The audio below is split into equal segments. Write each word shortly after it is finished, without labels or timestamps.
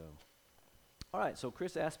All right, so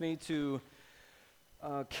Chris asked me to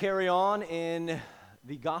carry on in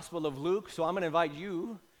the Gospel of Luke, so I'm going to invite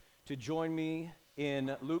you to join me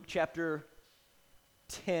in Luke chapter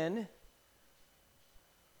 10,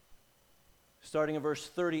 starting in verse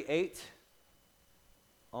 38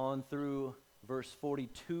 on through verse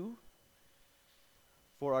 42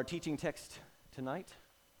 for our teaching text tonight.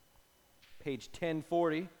 Page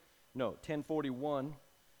 1041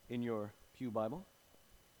 in your Pew Bible.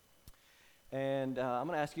 And I'm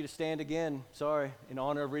going to ask you to stand again, in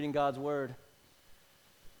honor of reading God's Word.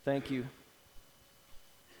 Thank you.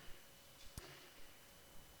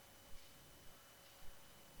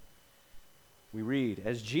 We read,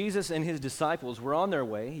 "As Jesus and his disciples were on their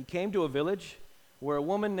way, he came to a village where a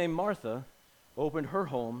woman named Martha opened her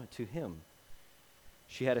home to him.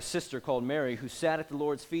 She had a sister called Mary who sat at the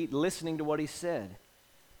Lord's feet listening to what he said.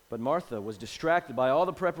 But Martha was distracted by all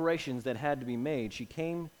the preparations that had to be made. She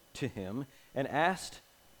came to him and asked,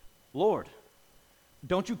 'Lord,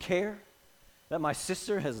 don't you care that my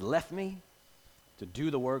sister has left me to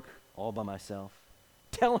do the work all by myself?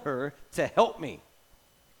 Tell her to help me.'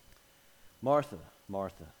 'Martha,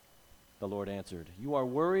 Martha,' the Lord answered, 'you are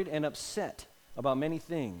worried and upset about many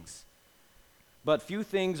things, but few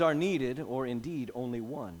things are needed, or indeed only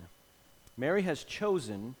one. Mary has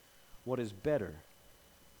chosen what is better,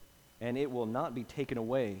 and it will not be taken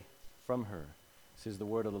away from her.' This is the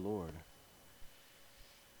word of the Lord."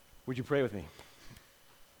 Would you pray with me?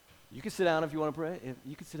 You can sit down if you want to pray. If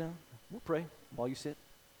you can sit down, we'll pray while you sit.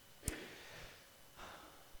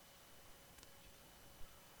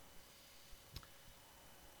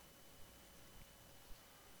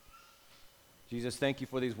 Jesus, thank you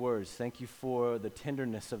for these words. Thank you for the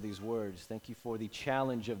tenderness of these words. Thank you for the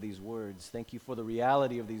challenge of these words. Thank you for the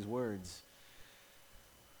reality of these words.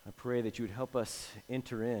 I pray that you would help us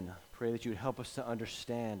enter in. I pray that you would help us to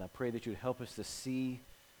understand. I pray that you would help us to see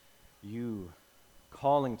you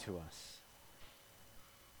calling to us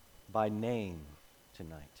by name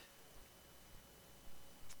tonight.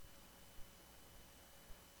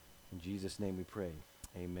 In Jesus' name we pray.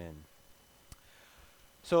 Amen.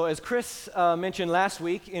 So as Chris mentioned last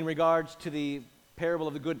week in regards to the parable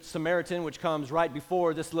of the Good Samaritan, which comes right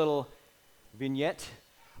before this little vignette,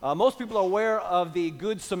 most people are aware of the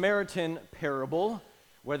Good Samaritan parable,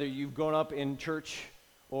 whether you've grown up in church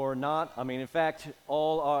or not. I mean, in fact, a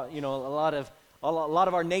lot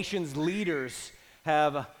of our nation's leaders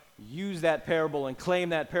have used that parable and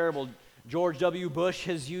claimed that parable. George W. Bush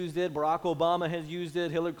has used it. Barack Obama has used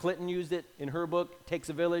it. Hillary Clinton used it in her book, Takes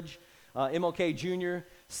a Village. MLK Jr.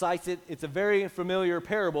 cites it. It's a very familiar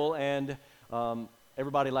parable, and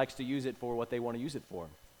everybody likes to use it for what they want to use it for.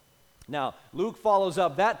 Now, Luke follows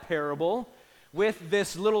up that parable with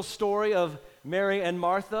this little story of Mary and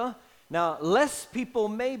Martha. Now, less people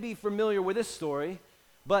may be familiar with this story,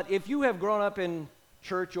 but if you have grown up in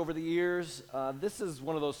church over the years, this is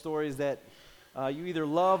one of those stories that you either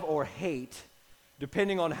love or hate,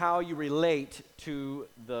 depending on how you relate to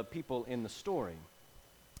the people in the story.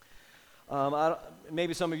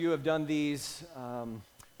 Maybe some of you have done these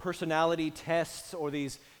personality tests or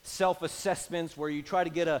these self-assessments where you try to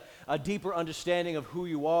get a deeper understanding of who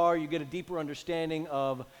you are. You get a deeper understanding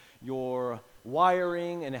of your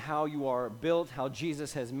wiring and how you are built, how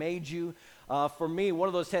Jesus has made you. For me, one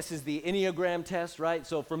of those tests is the Enneagram test, right?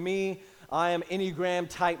 So for me, I am Enneagram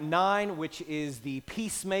type 9, which is the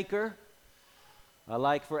peacemaker. I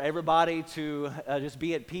like for everybody to just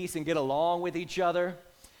be at peace and get along with each other.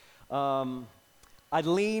 I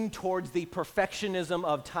lean towards the perfectionism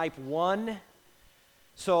of type 1.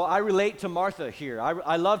 So I relate to Martha here.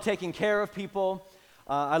 I love taking care of people.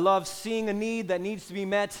 I love seeing a need that needs to be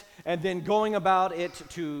met and then going about it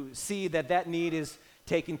to see that that need is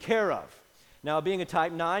taken care of. Now, being a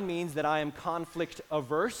type 9 means that I am conflict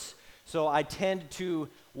averse, so I tend to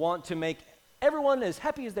want to make everyone as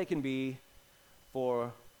happy as they can be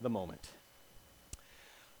for the moment.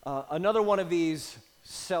 Another one of these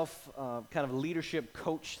kind of leadership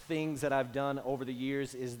coach things that I've done over the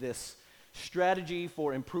years is this strategy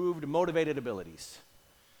for improved motivated abilities.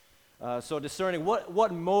 So discerning what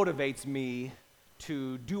motivates me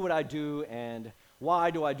to do what I do and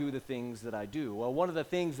why do I do the things that I do. Well, one of the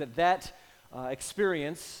things that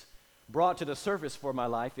experience brought to the surface for my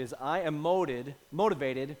life is I am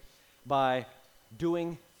motivated by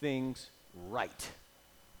doing things right,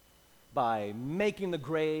 by making the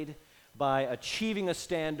grade, by achieving a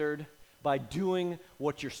standard, by doing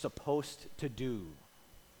what you're supposed to do.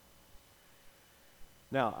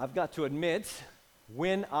 Now, I've got to admit,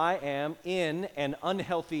 when I am in an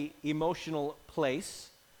unhealthy emotional place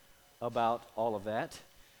about all of that,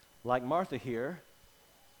 like Martha here,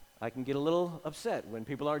 I can get a little upset when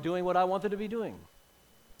people aren't doing what I want them to be doing.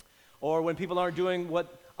 Or when people aren't doing what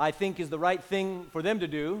I think is the right thing for them to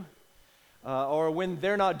do, or when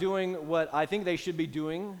they're not doing what I think they should be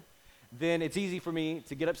doing, then it's easy for me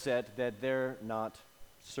to get upset that they're not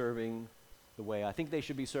serving the way I think they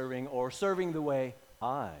should be serving, or serving the way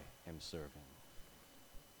I am serving.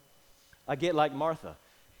 I get like Martha,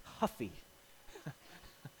 huffy,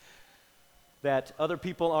 that other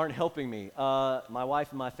people aren't helping me. My wife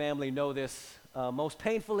and my family know this most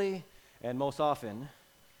painfully and most often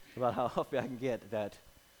about how huffy I can get that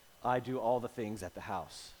I do all the things at the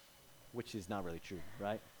house, which is not really true,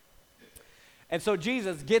 right? And so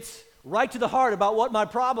Jesus gets right to the heart about what my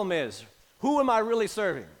problem is. Who am I really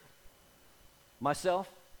serving? Myself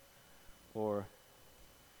or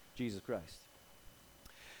Jesus Christ?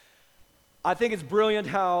 I think it's brilliant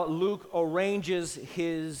how Luke arranges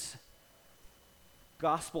his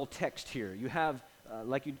gospel text here. You have,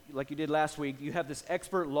 like you did last week, you have this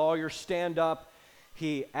expert lawyer stand up.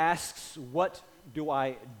 He asks, what do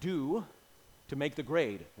I do to make the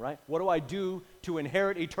grade, right? What do I do to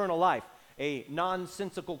inherit eternal life? A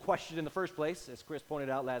nonsensical question in the first place, as Chris pointed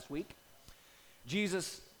out last week.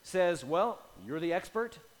 Jesus says, well, you're the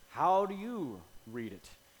expert. How do you read it?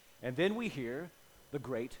 And then we hear the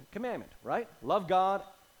great commandment, right? Love God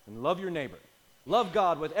and love your neighbor. Love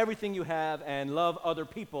God with everything you have and love other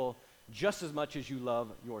people just as much as you love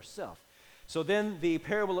yourself. So then the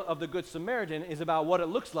parable of the Good Samaritan is about what it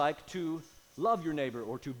looks like to love your neighbor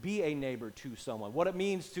or to be a neighbor to someone, what it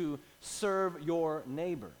means to serve your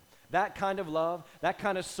neighbor. That kind of love, that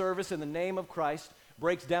kind of service in the name of Christ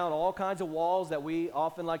breaks down all kinds of walls that we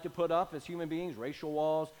often like to put up as human beings, racial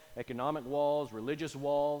walls, economic walls, religious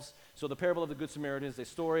walls. So the parable of the Good Samaritan is a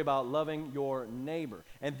story about loving your neighbor.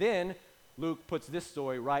 And then Luke puts this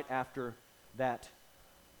story right after that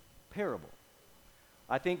parable.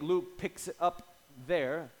 I think Luke picks it up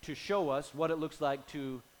there to show us what it looks like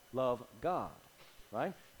to love God,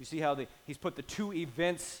 right? You see how he's put the two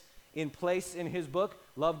events in place in his book.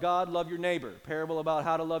 Love God, love your neighbor. Parable about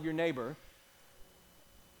how to love your neighbor,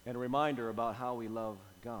 and a reminder about how we love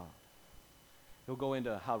God. He'll go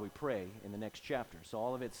into how we pray in the next chapter. So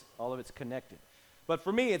all of it's connected. But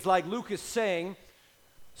for me, it's like Luke is saying,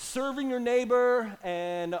 serving your neighbor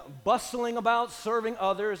and bustling about serving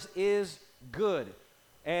others is good.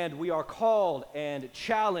 And we are called and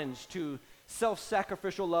challenged to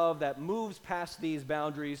self-sacrificial love that moves past these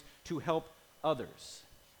boundaries to help others.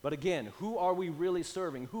 But again, who are we really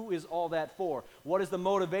serving? Who is all that for? What is the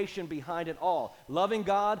motivation behind it all? Loving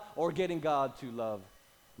God or getting God to love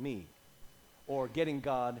me? Or getting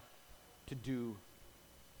God to do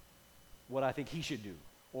what I think he should do?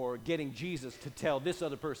 Or getting Jesus to tell this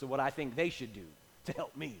other person what I think they should do to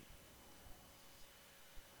help me?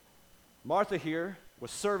 Martha here was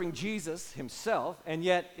serving Jesus himself, and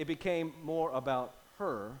yet it became more about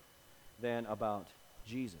her than about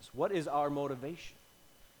Jesus. What is our motivation?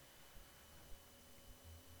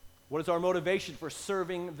 What is our motivation for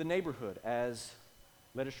serving the neighborhood as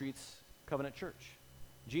Letter Street's Covenant Church?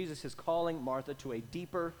 Jesus is calling Martha to a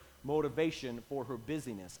deeper motivation for her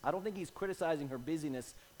busyness. I don't think he's criticizing her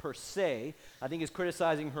busyness per se. I think he's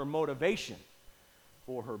criticizing her motivation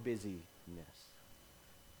for her busyness.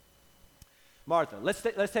 Martha, let's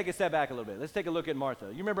take a step back a little bit. Let's take a look at Martha.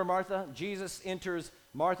 You remember Martha? Jesus enters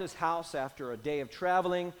Martha's house after a day of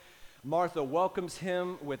traveling. Martha welcomes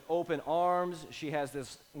him with open arms. She has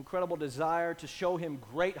this incredible desire to show him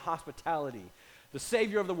great hospitality. The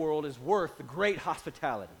Savior of the world is worth the great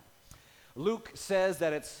hospitality. Luke says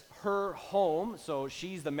that it's her home, so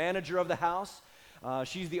she's the manager of the house.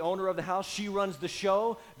 She's the owner of the house. She runs the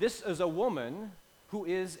show. This is a woman who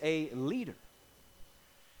is a leader.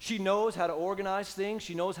 She knows how to organize things.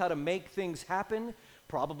 She knows how to make things happen.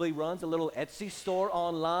 Probably runs a little Etsy store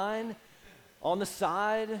online on the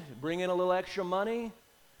side, bring in a little extra money.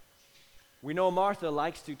 We know Martha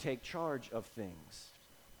likes to take charge of things.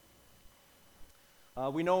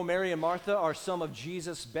 We know Mary and Martha are some of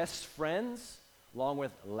Jesus' best friends, along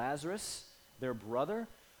with Lazarus, their brother.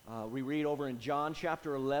 We read over in John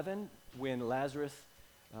chapter 11, when Lazarus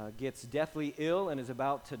gets deathly ill and is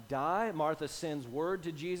about to die, Martha sends word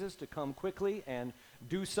to Jesus to come quickly and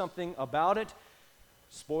do something about it.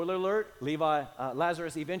 Spoiler alert,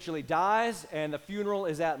 Lazarus eventually dies, and the funeral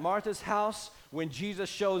is at Martha's house. When Jesus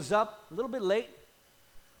shows up, a little bit late,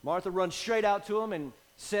 Martha runs straight out to him and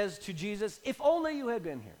says to Jesus, "If only you had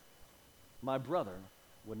been here, my brother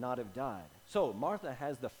would not have died." So Martha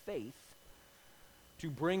has the faith to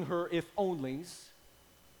bring her if-onlys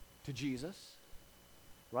to Jesus,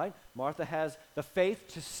 right? Martha has the faith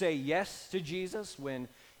to say yes to Jesus when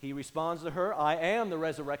He responds to her, I am the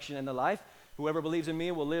resurrection and the life. Whoever believes in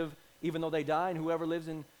me will live even though they die, and whoever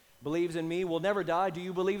believes in me will never die. Do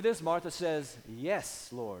you believe this? Martha says, yes,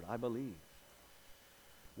 Lord, I believe.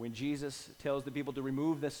 When Jesus tells the people to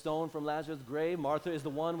remove the stone from Lazarus' grave, Martha is the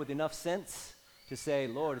one with enough sense to say,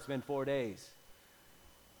 Lord, it's been 4 days.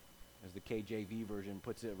 As the KJV version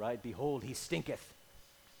puts it, right? Behold, he stinketh.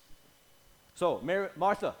 So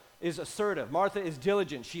Martha is assertive. Martha is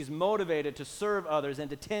diligent. She's motivated to serve others and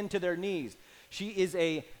to tend to their needs. She is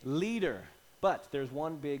a leader, but there's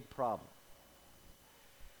one big problem.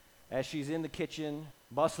 As she's in the kitchen,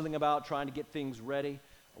 bustling about, trying to get things ready,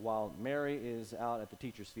 while Mary is out at the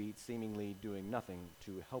teacher's feet, seemingly doing nothing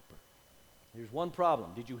to help her. There's one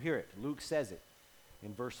problem. Did you hear it? Luke says it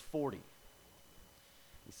in verse 40.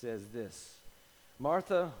 He says this,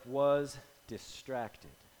 Martha was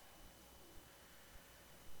distracted.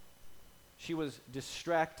 She was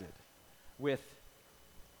distracted with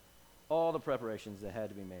all the preparations that had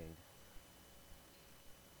to be made.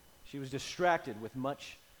 She was distracted with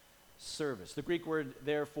much service. The Greek word,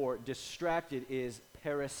 therefore, distracted is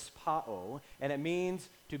perispao, and it means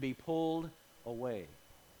to be pulled away.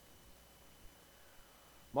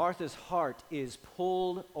 Martha's heart is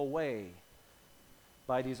pulled away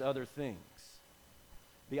by these other things.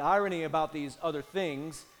 The irony about these other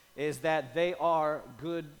things is that they are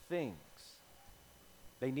good things.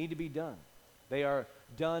 They need to be done. They are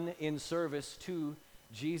done in service to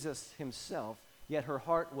Jesus himself, yet her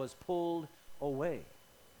heart was pulled away.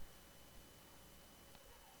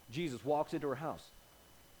 Jesus walks into her house,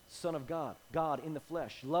 Son of God, God in the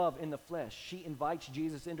flesh, love in the flesh. She invites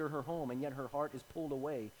Jesus into her home, and yet her heart is pulled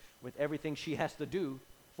away with everything she has to do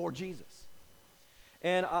for Jesus.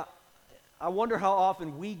 And I wonder how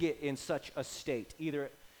often we get in such a state, either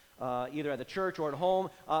at the church or at home.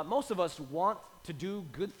 Most of us want to do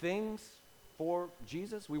good things for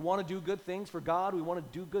Jesus. We want to do good things for God. We want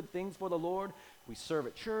to do good things for the Lord. We serve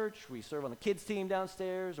at church. We serve on the kids team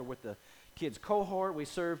downstairs or with the kids cohort. We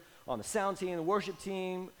serve on the sound team, the worship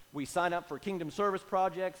team. We sign up for kingdom service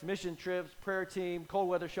projects, mission trips, prayer team, cold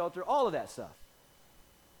weather shelter, all of that stuff.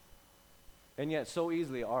 And yet so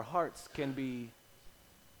easily our hearts can be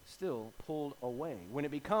still pulled away. When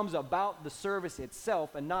it becomes about the service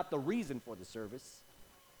itself and not the reason for the service,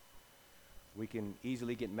 we can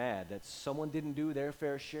easily get mad that someone didn't do their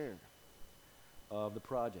fair share of the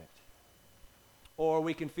project. Or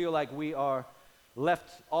we can feel like we are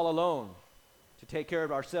left all alone to take care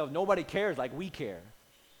of ourselves. Nobody cares like we care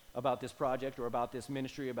about this project or about this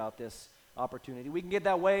ministry, about this opportunity. We can get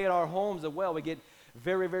that way in our homes as well. We get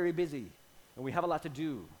very, very busy, and we have a lot to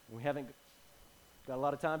do. We haven't got a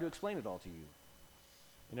lot of time to explain it all to you.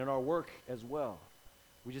 And in our work as well,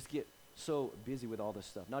 we just get so busy with all this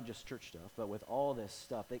stuff, not just church stuff, but with all this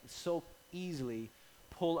stuff. They so easily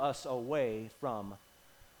pull us away from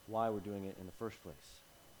why we're doing it in the first place.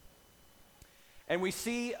 And we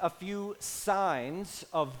see a few signs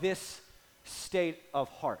of this state of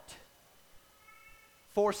heart.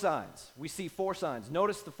 4 signs. We see 4 signs.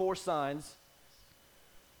 Notice the 4 signs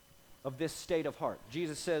of this state of heart.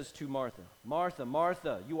 Jesus says to Martha, Martha,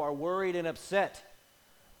 Martha, you are worried and upset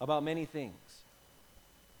about many things.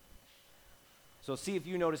 So see if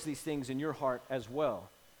you notice these things in your heart as well.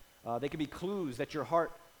 They can be clues that your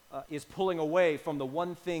heart is pulling away from the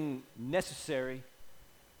one thing necessary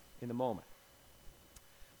in the moment.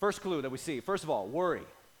 First clue that we see, first of all, worry.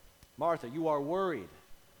 Martha, you are worried.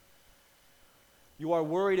 You are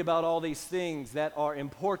worried about all these things that are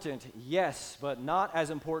important, yes, but not as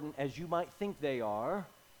important as you might think they are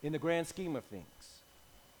in the grand scheme of things.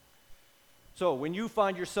 So when you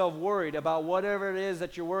find yourself worried about whatever it is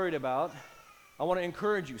that you're worried about, I want to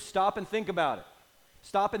encourage you, stop and think about it.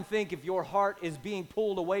 Stop and think if your heart is being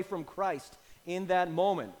pulled away from Christ in that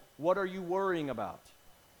moment. What are you worrying about?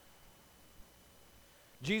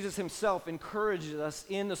 Jesus himself encourages us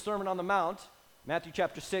in the Sermon on the Mount, Matthew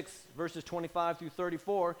chapter 6, verses 25 through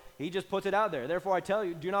 34. He just puts it out there. Therefore, I tell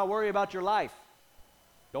you, do not worry about your life.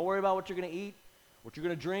 Don't worry about what you're going to eat, what you're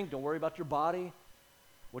going to drink. Don't worry about your body.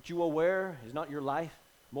 What you will wear is not your life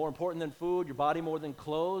more important than food, your body more than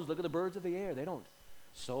clothes. Look at the birds of the air. They don't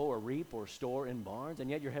sow or reap or store in barns,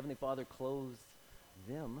 and yet your heavenly Father clothes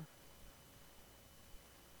them.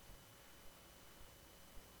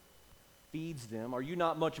 Feeds them. Are you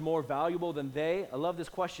not much more valuable than they? I love this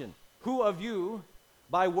question. Who of you,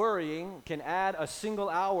 by worrying, can add a single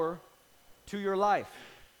hour to your life?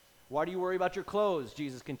 Why do you worry about your clothes?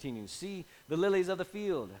 Jesus continues. See the lilies of the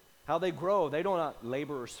field, how they grow. They do not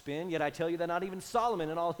labor or spin, yet I tell you that not even Solomon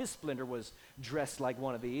in all his splendor was dressed like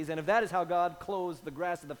one of these. And if that is how God clothes the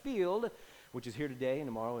grass of the field, which is here today and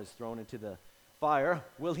tomorrow is thrown into the fire,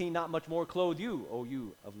 will he not much more clothe you, O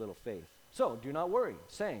you of little faith? So do not worry,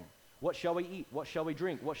 saying, what shall we eat? What shall we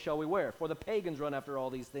drink? What shall we wear? For the pagans run after all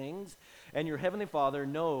these things, and your heavenly Father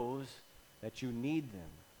knows that you need them.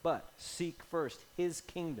 But seek first his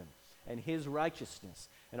kingdom and his righteousness,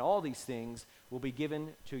 and all these things will be given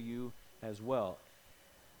to you as well.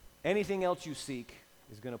 Anything else you seek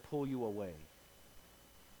is going to pull you away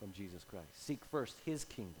from Jesus Christ. Seek first his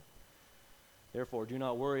kingdom. Therefore, do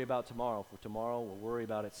not worry about tomorrow, for tomorrow will worry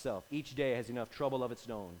about itself. Each day has enough trouble of its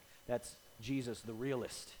own. That's Jesus, the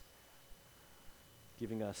realist,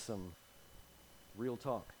 giving us some real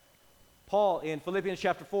talk. Paul in Philippians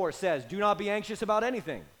chapter 4 says, do not be anxious about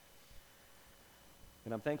anything.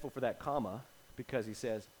 And I'm thankful for that comma, because he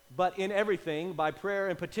says, but in everything, by prayer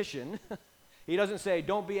and petition. He doesn't say,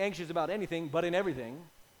 don't be anxious about anything, but in everything,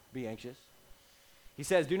 be anxious. He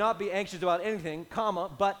says, do not be anxious about anything, comma,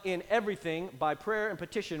 but in everything, by prayer and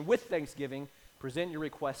petition, with thanksgiving, present your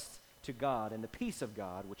requests to God, and the peace of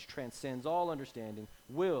God, which transcends all understanding,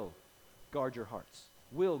 will guard your hearts,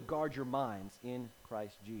 will guard your minds in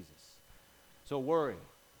Christ Jesus. So worry.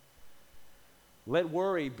 Let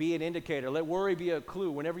worry be an indicator. Let worry be a clue.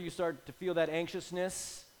 Whenever you start to feel that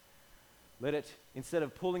anxiousness, let it, instead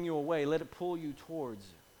of pulling you away, let it pull you towards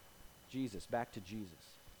Jesus, back to Jesus.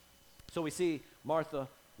 So we see Martha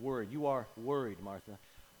worried. You are worried, Martha.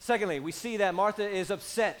 Secondly, we see that Martha is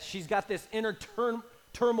upset. She's got this inner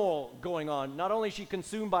turmoil going on. Not only is she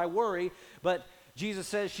consumed by worry, but Jesus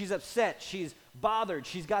says she's upset. She's bothered.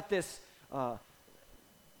 She's got this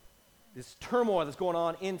turmoil that's going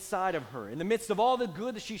on inside of her. In the midst of all the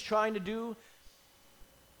good that she's trying to do,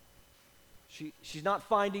 she's not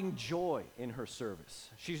finding joy in her service.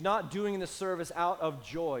 She's not doing the service out of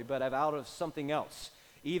joy, but out of something else.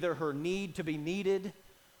 Either her need to be needed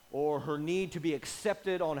or her need to be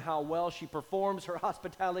accepted on how well she performs her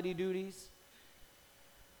hospitality duties.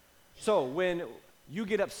 So when you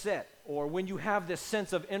get upset or when you have this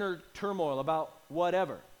sense of inner turmoil about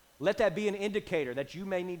whatever, let that be an indicator that you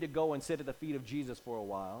may need to go and sit at the feet of Jesus for a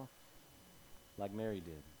while, like Mary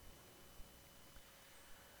did.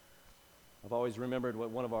 I've always remembered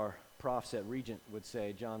what one of our profs at Regent would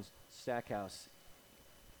say, John Stackhouse.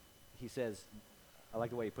 He says, I like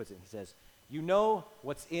the way he puts it, he says, you know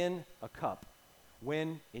what's in a cup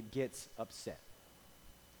when it gets upset.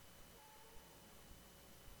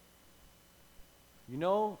 You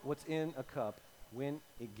know what's in a cup when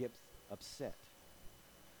it gets upset.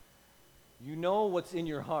 You know what's in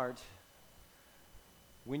your heart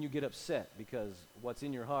when you get upset, because what's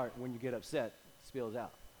in your heart when you get upset spills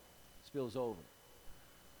out, spills over.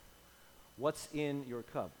 What's in your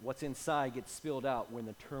cup, what's inside gets spilled out when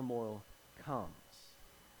the turmoil comes.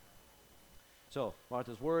 So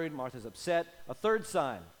Martha's worried, Martha's upset. A third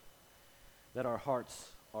sign that our hearts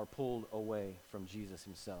are pulled away from Jesus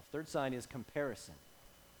himself. Third sign is comparison.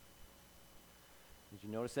 Did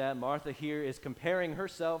you notice that? Martha here is comparing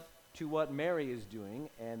herself to what Mary is doing,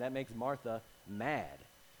 and that makes Martha mad.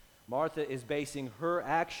 Martha is basing her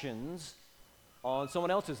actions on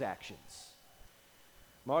someone else's actions.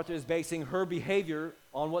 Martha is basing her behavior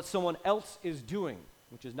on what someone else is doing,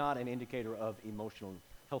 which is not an indicator of emotional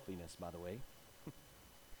healthiness, by the way.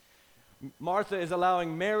 Martha is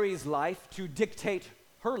allowing Mary's life to dictate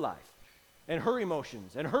her life and her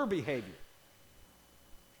emotions and her behavior.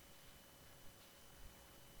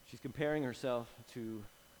 She's comparing herself to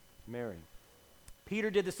Mary.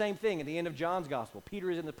 Peter did the same thing at the end of John's gospel.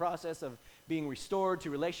 Peter is in the process of being restored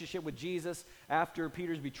to relationship with Jesus after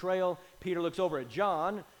Peter's betrayal. Peter looks over at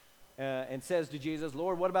John and says to Jesus,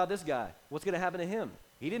 Lord, what about this guy? What's going to happen to him?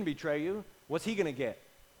 He didn't betray you. What's he going to get?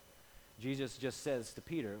 Jesus just says to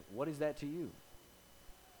Peter, what is that to you?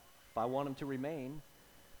 If I want him to remain,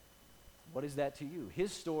 what is that to you?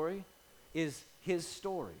 His story is his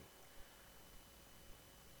story.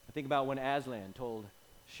 I think about when Aslan told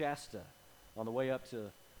Shasta on the way up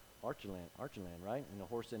to Archerland, right? And the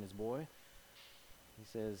horse and his boy. He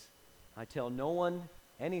says, I tell no one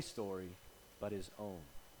any story but his own.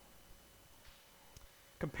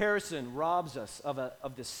 Comparison robs us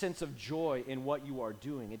of this sense of joy in what you are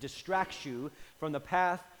doing. It distracts you from the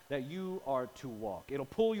path that you are to walk. It'll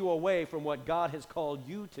pull you away from what God has called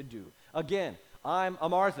you to do. Again, I'm a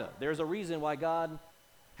Martha. There's a reason why God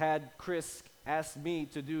had Chris ask me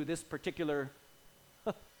to do this particular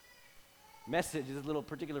message, this little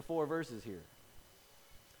particular 4 verses here.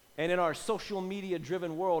 And in our social media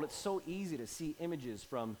driven world, it's so easy to see images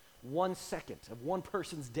from 1 second of one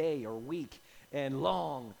person's day or week and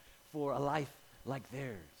long for a life like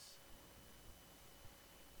theirs.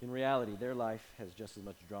 In reality, their life has just as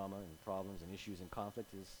much drama and problems and issues and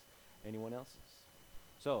conflict as anyone else's.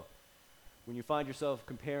 So, When you find yourself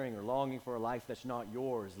comparing or longing for a life that's not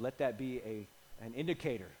yours, let that be an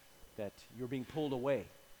indicator that you're being pulled away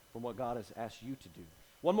from what God has asked you to do.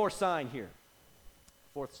 One more sign here,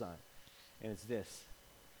 fourth sign, and it's this.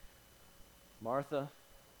 Martha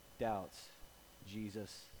doubts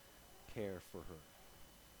Jesus' care for her.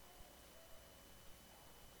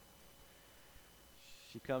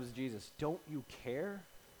 She comes to Jesus, don't you care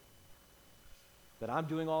that I'm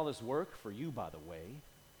doing all this work for you, by the way,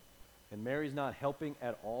 and Mary's not helping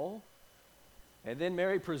at all? And then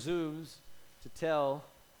Mary presumes to tell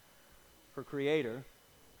her Creator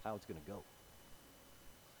how it's going to go.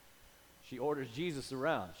 She orders Jesus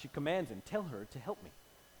around. She commands him, tell her to help me.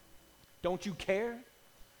 Don't you care?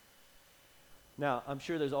 Now, I'm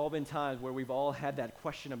sure there's all been times where we've all had that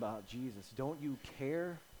question about Jesus. Don't you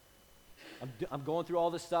care? I'm going through all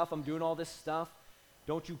this stuff. I'm doing all this stuff.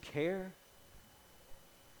 Don't you care?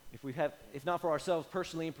 If not for ourselves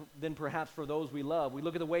personally, then perhaps for those we love. We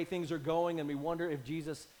look at the way things are going and we wonder if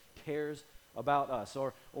Jesus cares about us.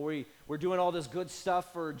 Or we're doing all this good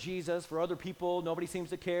stuff for Jesus, for other people. Nobody seems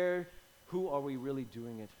to care. Who are we really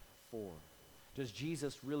doing it for? Does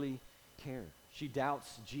Jesus really care? She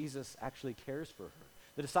doubts Jesus actually cares for her.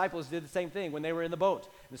 The disciples did the same thing when they were in the boat.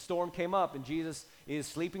 The storm came up and Jesus is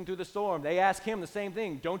sleeping through the storm. They ask him the same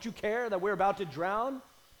thing. Don't you care that we're about to drown?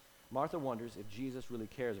 Martha wonders if Jesus really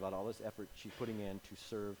cares about all this effort she's putting in to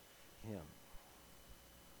serve him.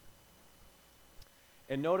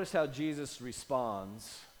 And notice how Jesus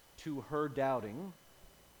responds to her doubting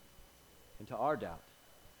and to our doubt.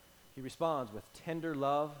 He responds with tender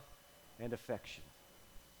love and affection.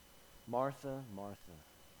 Martha, Martha.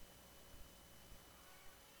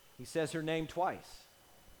 He says her name twice.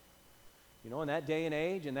 You know, in that day and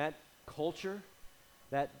age, in that culture,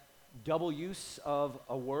 that double use of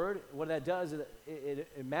a word, what that does is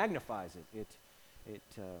it magnifies it. It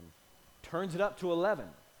turns it up to 11.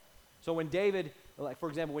 So when David, like for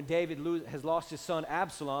example, when David has lost his son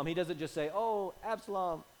Absalom, he doesn't just say, "Oh,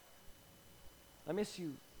 Absalom, I miss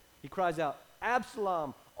you." He cries out,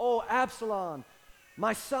 "Absalom, oh, Absalom,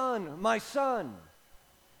 my son, my son."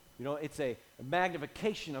 You know, it's a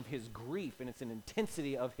magnification of his grief, and it's an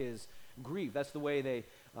intensity of his grief. That's the way they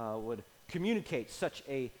would communicate such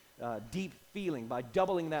a deep feeling, by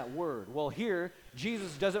doubling that word. Well, here,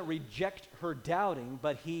 Jesus doesn't reject her doubting,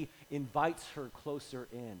 but he invites her closer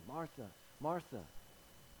in. Martha, Martha.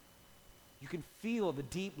 You can feel the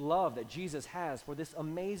deep love that Jesus has for this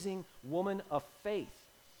amazing woman of faith.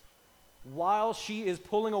 While she is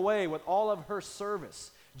pulling away with all of her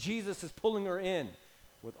service, Jesus is pulling her in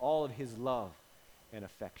with all of his love and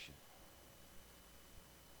affection.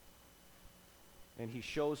 And he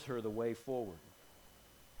shows her the way forward.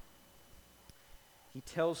 He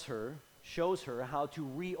shows her how to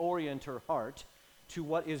reorient her heart to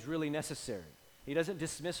what is really necessary. He doesn't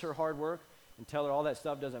dismiss her hard work and tell her all that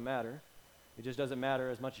stuff doesn't matter. It just doesn't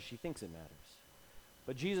matter as much as she thinks it matters.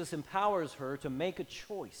 But Jesus empowers her to make a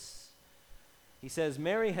choice. He says,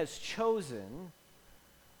 Mary has chosen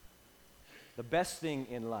the best thing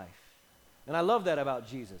in life. And I love that about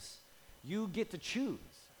Jesus. You get to choose.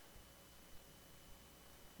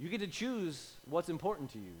 You get to choose what's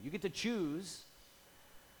important to you. You get to choose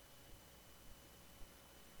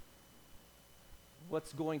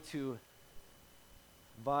what's going to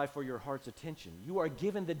vie for your heart's attention. You are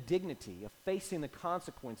given the dignity of facing the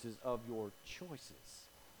consequences of your choices.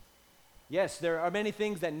 Yes, there are many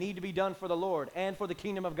things that need to be done for the Lord and for the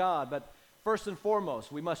kingdom of God, but first and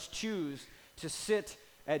foremost, we must choose to sit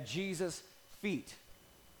at Jesus' feet.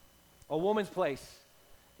 A woman's place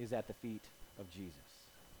is at the feet of Jesus.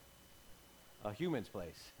 A human's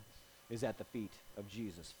place is at the feet of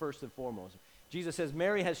Jesus, first and foremost. Jesus says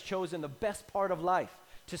Mary has chosen the best part of life,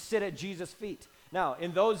 to sit at Jesus' feet. Now,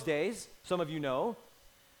 in those days, some of you know,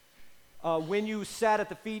 when you sat at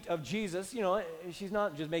the feet of Jesus, you know, she's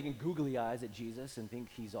not just making googly eyes at Jesus and think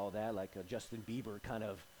he's all that, like a Justin Bieber kind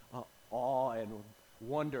of awe and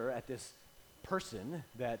wonder at this person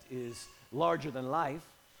that is larger than life.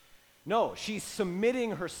 No, she's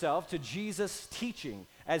submitting herself to Jesus' teaching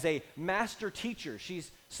as a master teacher.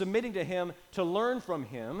 She's submitting to him to learn from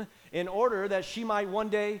him in order that she might one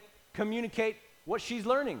day communicate what she's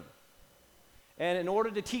learning. And in order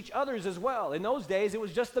to teach others as well. In those days, it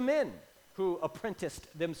was just the men who apprenticed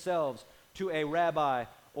themselves to a rabbi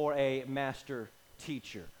or a master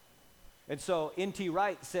teacher. And so N.T.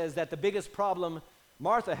 Wright says that the biggest problem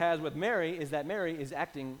Martha has with Mary is that Mary is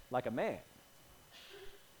acting like a man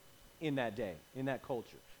in that day, in that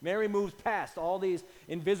culture. Mary moves past all these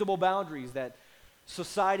invisible boundaries that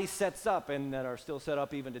society sets up and that are still set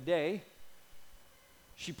up even today.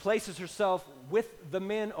 She places herself with the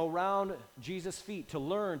men around Jesus' feet to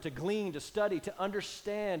learn, to glean, to study, to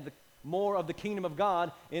understand more of the kingdom of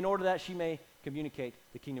God in order that she may communicate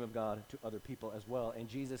the kingdom of God to other people as well. And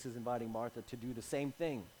Jesus is inviting Martha to do the same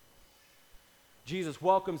thing. Jesus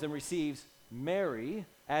welcomes and receives Mary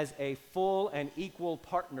as a full and equal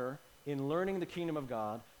partner in learning the kingdom of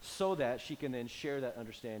God so that she can then share that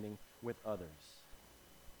understanding with others.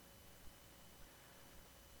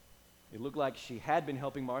 It looked like she had been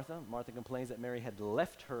helping Martha. Martha complains that Mary had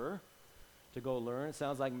left her to go learn. It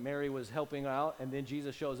sounds like Mary was helping out, and then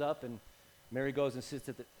Jesus shows up, and Mary goes and sits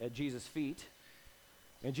at Jesus' feet.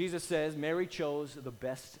 And Jesus says Mary chose the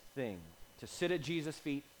best thing, to sit at Jesus'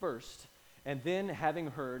 feet first, and then, having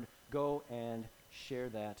heard, go and share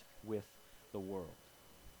that with the world.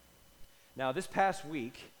 Now, this past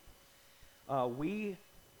week, we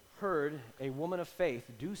heard a woman of faith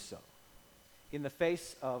do so in the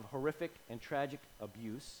face of horrific and tragic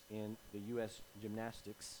abuse in the U.S.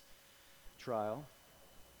 gymnastics trial,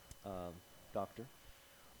 doctor.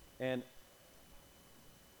 And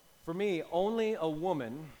for me, only a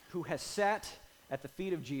woman who has sat at the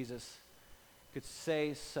feet of Jesus could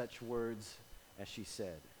say such words as she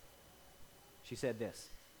said. She said this: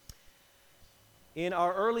 "In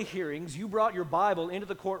our early hearings, you brought your Bible into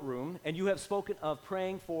the courtroom and you have spoken of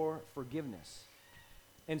praying for forgiveness.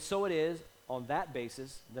 And so it is on that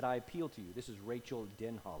basis that I appeal to you." This is Rachel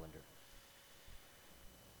Denhollander.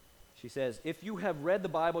 She says, "If you have read the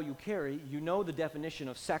Bible you carry, you know the definition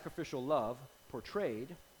of sacrificial love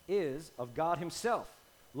portrayed is of God himself,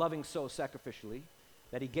 loving so sacrificially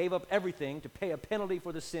that he gave up everything to pay a penalty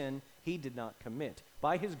for the sin he did not commit.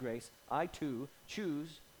 By his grace, I too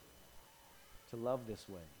choose to love this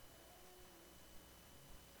way.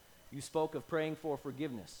 You spoke of praying for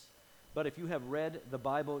forgiveness, but if you have read the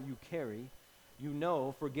Bible you carry, you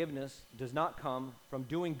know forgiveness does not come from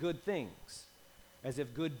doing good things, as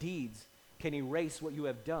if good deeds can erase what you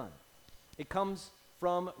have done. It comes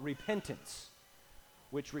from repentance,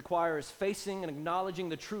 which requires facing and acknowledging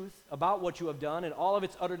the truth about what you have done and all of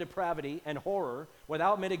its utter depravity and horror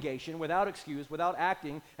without mitigation, without excuse, without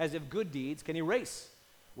acting as if good deeds can erase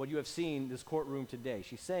what you have seen in this courtroom today."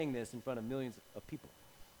 She's saying this in front of millions of people.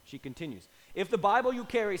 She continues, "If the Bible you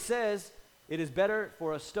carry says it is better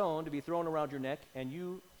for a stone to be thrown around your neck and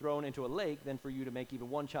you thrown into a lake than for you to make even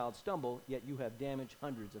one child stumble, yet you have damaged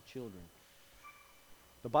hundreds of children.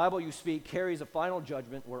 The Bible you speak carries a final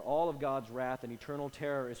judgment where all of God's wrath and eternal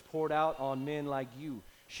terror is poured out on men like you.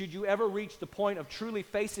 Should you ever reach the point of truly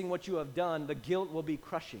facing what you have done, the guilt will be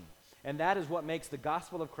crushing. And that is what makes the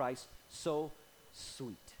gospel of Christ so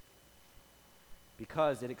sweet,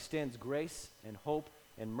 because it extends grace and hope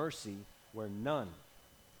and mercy where none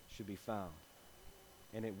should be found.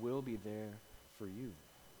 And it will be there for you.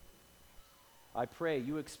 I pray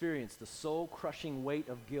you experience the soul-crushing weight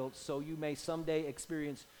of guilt so you may someday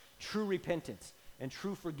experience true repentance and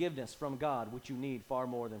true forgiveness from God, which you need far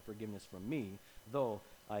more than forgiveness from me, though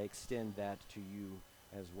I extend that to you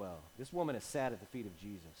as well." This woman has sat at the feet of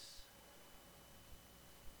Jesus,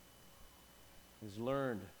 has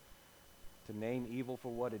learned to name evil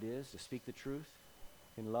for what it is, to speak the truth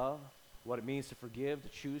in love, what it means to forgive, to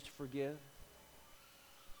choose to forgive.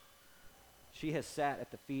 She has sat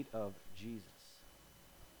at the feet of Jesus.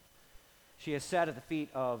 She has sat at the feet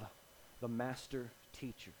of the master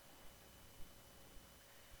teacher.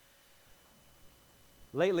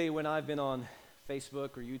 Lately, when I've been on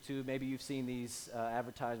Facebook or YouTube, maybe you've seen these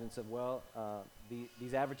advertisements of,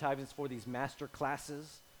 these advertisements for these master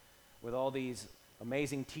classes with all these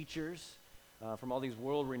amazing teachers from all these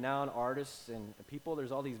world-renowned artists and people.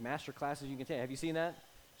 There's all these master classes you can take. Have you seen that?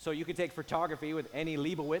 So you can take photography with Annie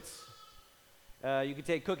Leibovitz. You can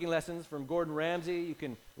take cooking lessons from Gordon Ramsay. You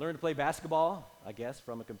can learn to play basketball, I guess,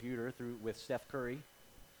 from a computer with Steph Curry.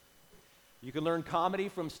 You can learn comedy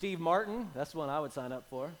from Steve Martin. That's one I would sign up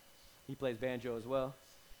for. He plays banjo as well.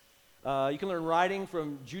 You can learn writing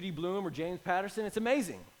from Judy Blume or James Patterson. It's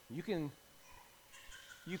amazing. You can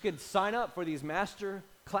sign up for these master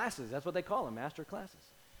classes. That's what they call them, master classes.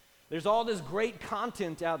 There's all this great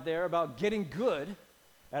content out there about getting good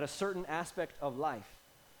at a certain aspect of life.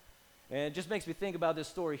 And it just makes me think about this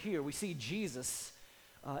story here. We see Jesus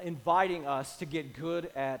inviting us to get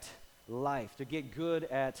good at life, to get good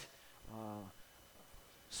at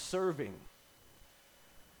serving.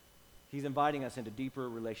 He's inviting us into deeper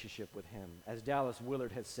relationship with him. As Dallas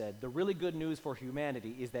Willard has said, the really good news for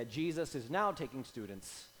humanity is that Jesus is now taking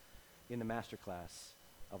students in the master class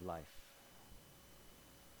of life.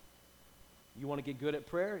 You want to get good at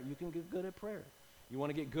prayer? You can get good at prayer. You want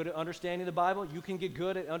to get good at understanding the Bible? You can get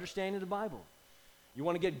good at understanding the Bible. You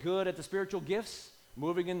want to get good at the spiritual gifts?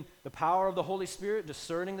 moving in the power of the Holy Spirit,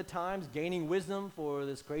 discerning the times, gaining wisdom for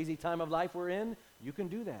this crazy time of life we're in, you can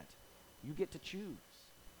do that. You get to choose.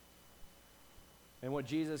 And what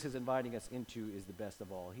Jesus is inviting us into is the best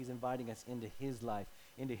of all. He's inviting us into his life,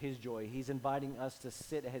 into his joy. He's inviting us to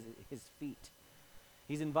sit at his feet.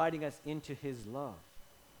 He's inviting us into his love.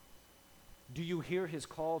 Do you hear his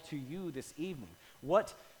call to you this evening?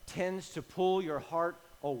 What tends to pull your heart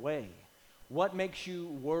away? What makes you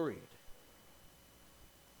worried?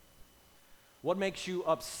 What makes you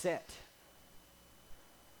upset?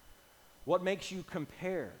 What makes you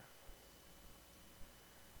compare?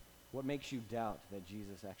 What makes you doubt that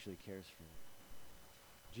Jesus actually cares for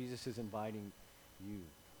you? Jesus is inviting you.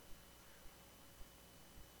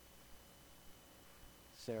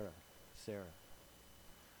 Sarah.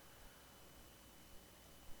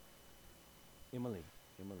 Emily.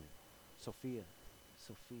 Sophia.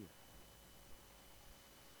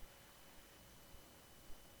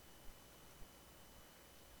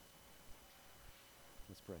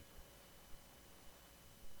 Let's pray.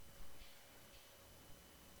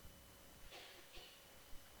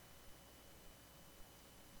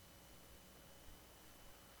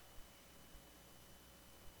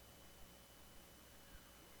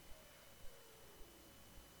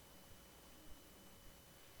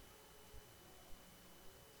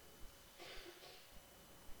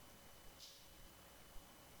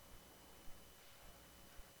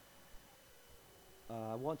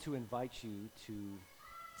 I want to invite you to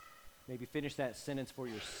maybe finish that sentence for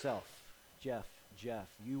yourself. Jeff,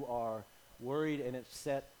 you are worried and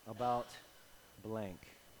upset about blank.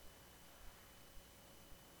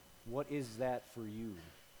 What is that for you?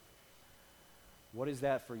 What is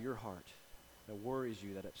that for your heart that worries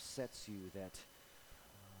you, that upsets you, that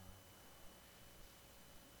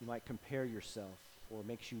you might compare yourself or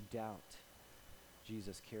makes you doubt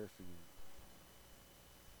Jesus' care for you?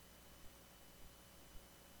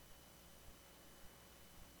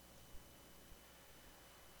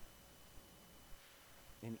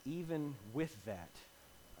 And even with that,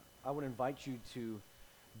 I would invite you to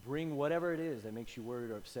bring whatever it is that makes you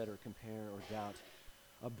worried or upset or compare or doubt,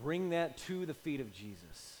 bring that to the feet of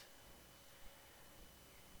Jesus.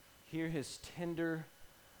 Hear his tender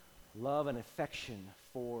love and affection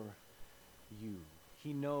for you.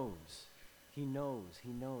 He knows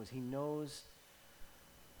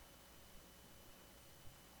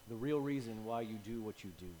the real reason why you do what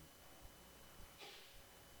you do.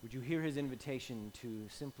 Would you hear his invitation to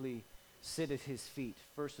simply sit at his feet,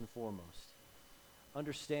 first and foremost?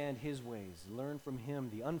 Understand his ways. Learn from him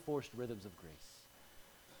the unforced rhythms of grace.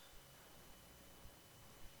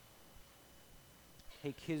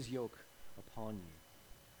 Take his yoke upon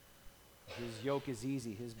you. His yoke is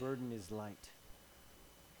easy. His burden is light.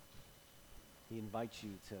 He invites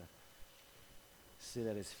you to sit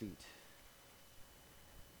at his feet.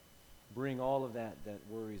 Bring all of that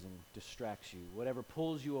worries and distracts you, whatever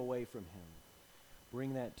pulls you away from him,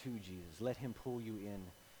 bring that to Jesus. Let him pull you in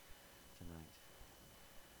tonight.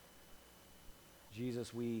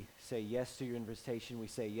 Jesus, we say yes to your invitation. We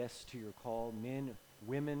say yes to your call. Men,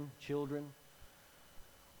 women, children,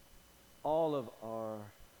 all of our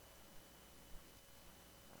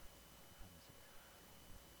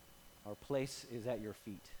place is at your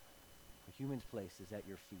feet. A human's place is at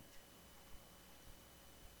your feet.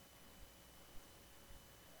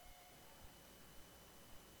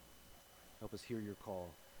 Help us hear your call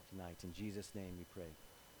tonight. In Jesus' name we pray.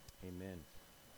 Amen.